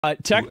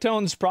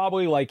Tectone's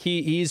probably like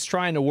he's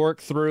trying to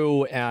work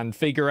through and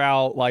figure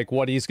out like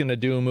what he's going to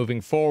do moving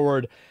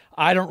forward.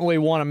 I don't really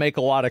want to make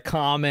a lot of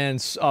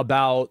comments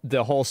about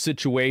the whole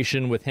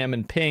situation with him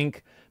and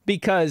Pink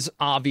because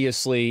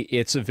obviously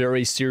it's a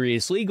very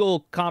serious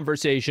legal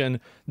conversation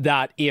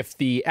that if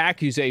the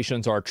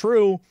accusations are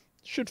true,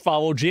 should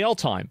follow jail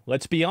time.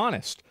 Let's be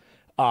honest.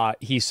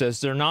 He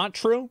says they're not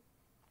true.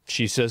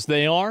 She says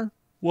they are.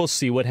 We'll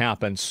see what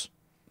happens.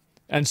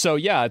 And so,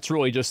 yeah, it's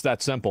really just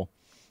that simple.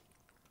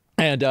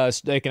 And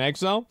Steak and Eggs,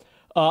 though,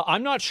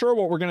 I'm not sure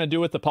what we're going to do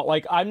with the pod.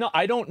 Like,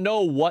 I don't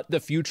know what the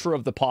future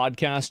of the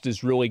podcast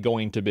is really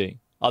going to be.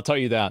 I'll tell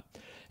you that.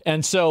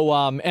 And so,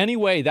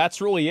 anyway, that's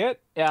really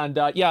it. And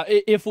yeah,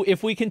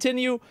 if we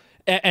continue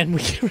and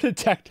we give it a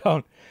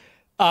Tectone,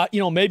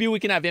 maybe we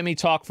can have Emmy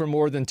talk for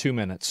more than 2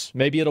 minutes.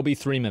 Maybe it'll be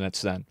 3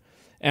 minutes then.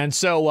 And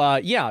so,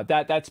 yeah,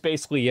 that's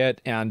basically it.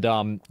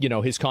 And,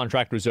 his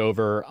contract was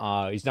over.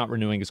 He's not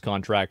renewing his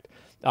contract.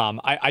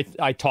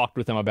 I talked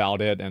with him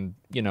about it, and,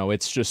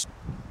 it's just...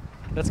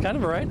 That's kind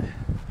of all right.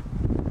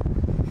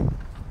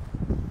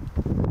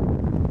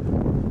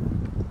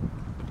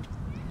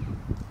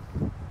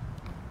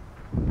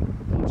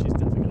 Oh, she's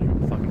definitely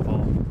gonna fucking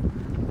fall.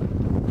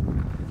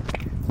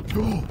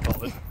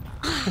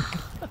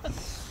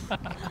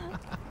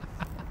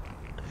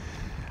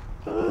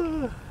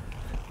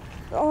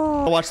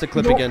 I'll watch the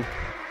clip again.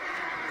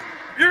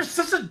 You're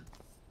such a...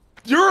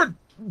 You're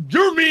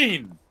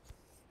mean.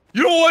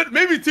 You know what?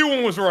 Maybe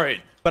T1 was right.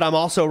 But I'm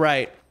also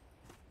right.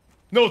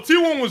 No,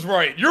 T1 was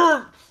right.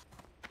 You're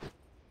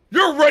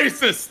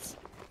racist.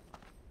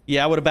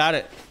 Yeah, what about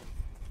it?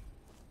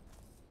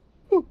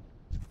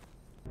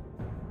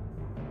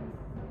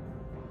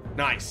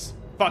 Nice.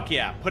 Fuck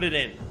yeah. Put it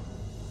in.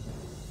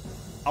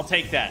 I'll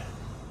take that.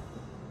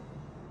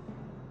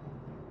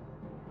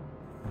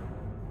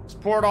 Just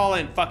pour it all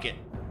in. Fuck it.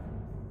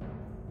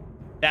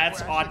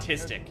 That's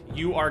autistic.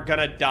 You are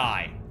gonna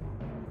die.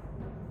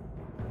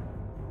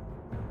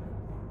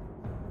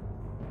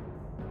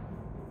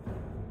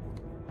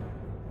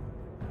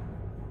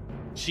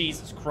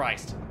 Jesus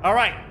Christ. All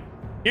right.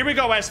 Here we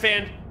go,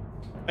 Esfand.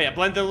 Oh, yeah.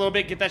 Blend it a little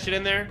bit. Get that shit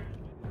in there.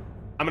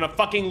 I'm gonna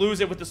fucking lose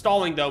it with the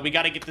stalling, though. We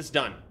gotta get this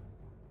done.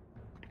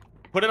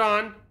 Put it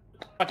on.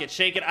 Fuck it.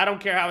 Shake it. I don't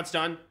care how it's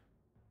done.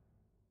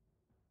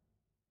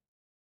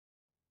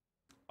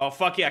 Oh,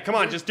 fuck yeah. Come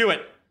on. Just do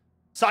it.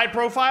 Side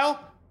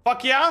profile.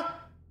 Fuck yeah.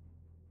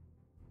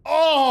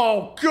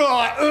 Oh,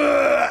 God.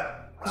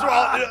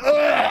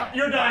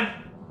 You're done.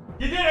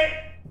 You did it.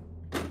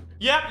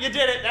 Yep, you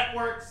did it. That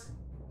works.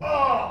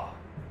 Oh.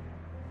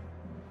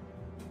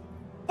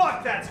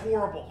 Fuck, that's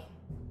horrible.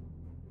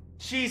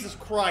 Jesus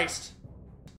Christ.